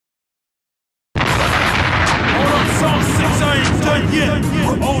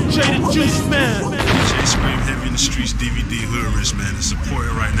OJ the Juiceman Scream heavy in the streets, DVD hood rich, man. It's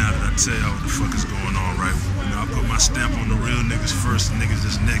important right now that I tell y'all what the fuck is going on, right? You know, I put my stamp on the real niggas first, and niggas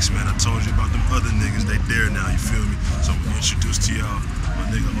is next, man. I told you about them other niggas, they there now, you feel me? So I'm gonna introduce to y'all my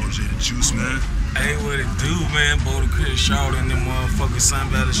nigga OJ the Juiceman. Hey, what it do, man? Boulder Creek shouting, them motherfuckers, Sun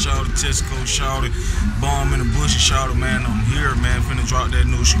Valley shouted, Tesco shouted, Bomb in the Bush shouted, man. I'm here, man. Finna drop that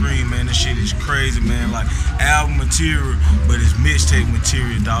new Scream, man. That shit is crazy, man. Like album material, but it's mixtape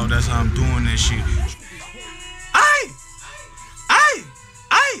material, dog. That's how I'm doing that shit.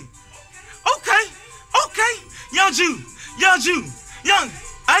 Okay. Young,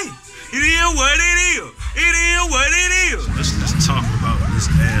 hey, it is what it is. It is what it is. Let's talk about this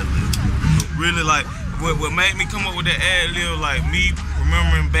ad lib. Really, like, what made me come up with that ad lib, like me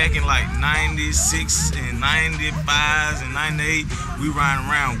remembering back in like 96 and 95s and 98, we riding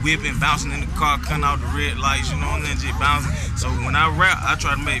around whipping, bouncing in the car, cutting out the red lights, you know what I'm saying, just bouncing. So when I rap, I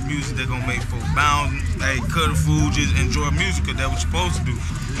try to make music that's gonna make folks bounce, hey, cut the food, just enjoy music, cause that's what you're supposed to do.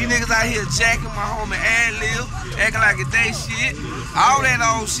 You niggas out here jacking my homie ad lib, acting like it's they shit, all that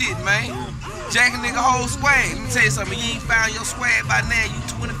old shit, man. Jacking nigga whole swag. Let me tell you something, you ain't found your swag by now, you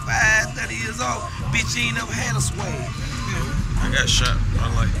 25, 30 years old. Bitch, you ain't never had a swag. I got shot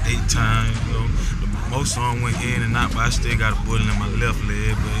about like 8 times, you know. Most of them went in and out, but I still got a bullet in my left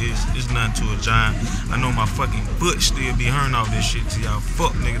leg, but it's nothing to a giant. I know my fucking foot still be hurting off this shit to y'all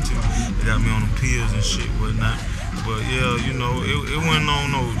fuck nigga too. They got me on them pills and shit, whatnot. But yeah, you know, it wasn't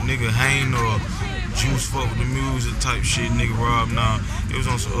on no nigga hang or juice fuck with the music type shit, nigga Rob. Nah, it was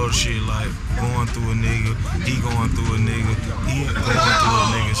on some other shit like going through a nigga, he going through a nigga, he going through a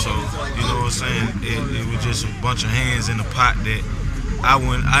nigga. So, you know what I'm saying? It was just a bunch of hands in the pot that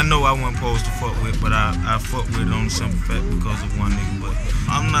I know I wasn't supposed to fuck with, but I fuck with it on the simple fact because of one nigga. But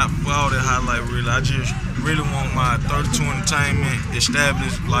I'm not for all that highlight really. I just really want my 32 entertainment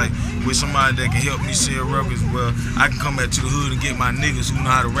established, like with somebody that can help me sell records. Well, I can come back to the hood and get my niggas who know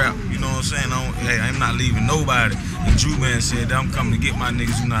how to rap. You know what I'm saying? Hey, I'm not leaving nobody. And Juiceman said that I'm coming to get my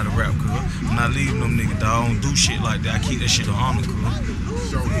niggas who know how to rap, cuz I'm not leaving them niggas, dog. I don't do shit like that. I keep that shit on the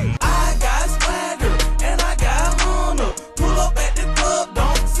cuz.